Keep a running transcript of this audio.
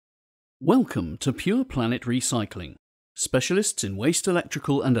Welcome to Pure Planet Recycling, specialists in waste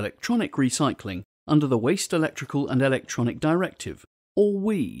electrical and electronic recycling under the Waste Electrical and Electronic Directive, or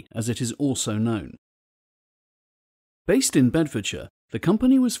WEEE as it is also known. Based in Bedfordshire, the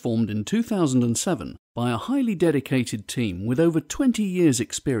company was formed in 2007 by a highly dedicated team with over 20 years'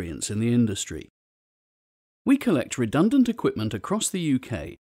 experience in the industry. We collect redundant equipment across the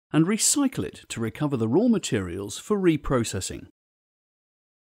UK and recycle it to recover the raw materials for reprocessing.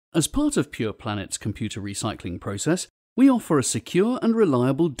 As part of Pure Planet's computer recycling process, we offer a secure and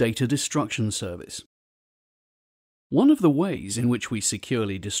reliable data destruction service. One of the ways in which we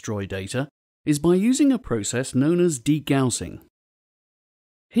securely destroy data is by using a process known as degaussing.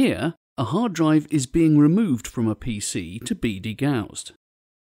 Here, a hard drive is being removed from a PC to be degaussed.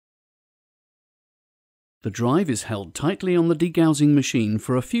 The drive is held tightly on the degaussing machine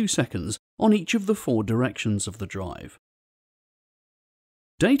for a few seconds on each of the 4 directions of the drive.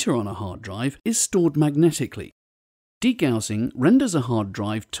 Data on a hard drive is stored magnetically. Degaussing renders a hard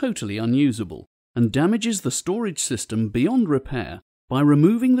drive totally unusable and damages the storage system beyond repair by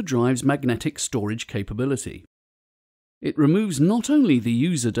removing the drive's magnetic storage capability. It removes not only the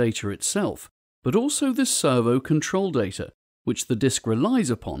user data itself, but also the servo control data, which the disk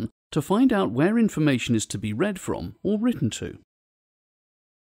relies upon to find out where information is to be read from or written to.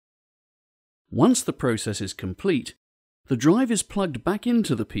 Once the process is complete, the drive is plugged back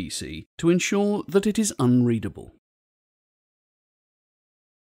into the PC to ensure that it is unreadable.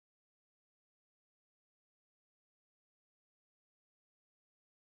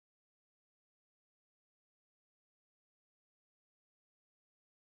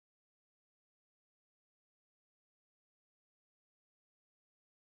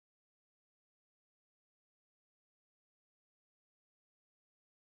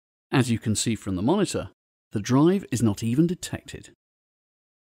 As you can see from the monitor, the drive is not even detected.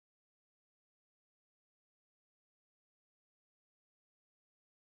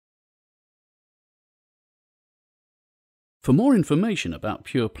 For more information about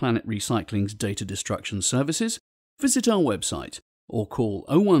Pure Planet Recycling's data destruction services, visit our website or call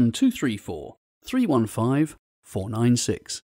 01234 315 496.